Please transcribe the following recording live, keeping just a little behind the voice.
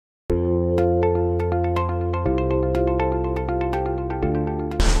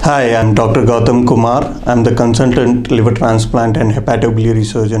Hi, I'm Dr. Gautam Kumar. I'm the consultant liver transplant and hepatobiliary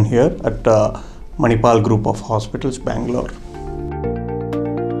surgeon here at Manipal Group of Hospitals, Bangalore.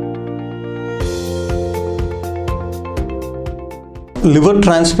 Liver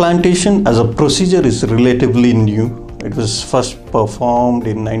transplantation as a procedure is relatively new. It was first performed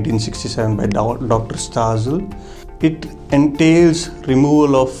in 1967 by Dr. Starzl. It entails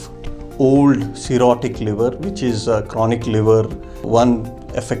removal of old cirrhotic liver, which is a chronic liver, one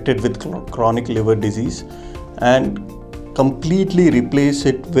affected with chronic liver disease, and completely replace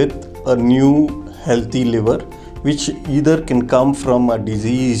it with a new healthy liver, which either can come from a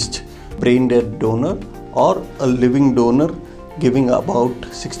diseased brain dead donor or a living donor giving about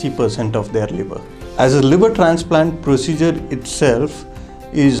 60% of their liver. As a liver transplant procedure itself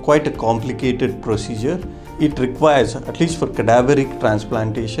is quite a complicated procedure. It requires, at least for cadaveric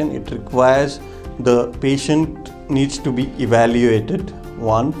transplantation, it requires the patient needs to be evaluated,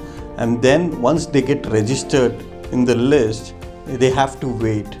 one, and then once they get registered in the list, they have to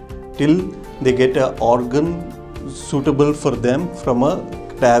wait till they get an organ suitable for them from a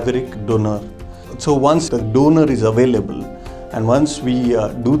cadaveric donor. So once the donor is available and once we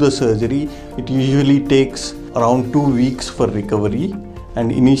do the surgery, it usually takes around 2 weeks for recovery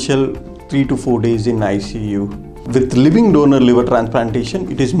and initial 3 to 4 days in ICU. With living donor liver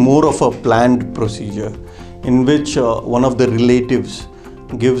transplantation, it is more of a planned procedure in which one of the relatives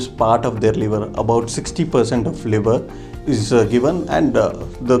gives part of their liver. About 60% of liver is given, and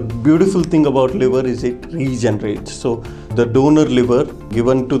the beautiful thing about liver is it regenerates. So the donor liver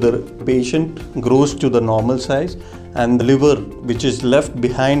given to the patient grows to the normal size, and the liver which is left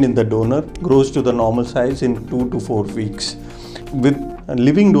behind in the donor grows to the normal size in 2 to 4 weeks. With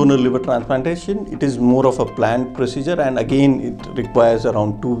living donor liver transplantation, it is more of a planned procedure, and again it requires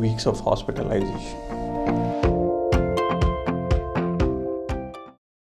around 2 weeks of hospitalization.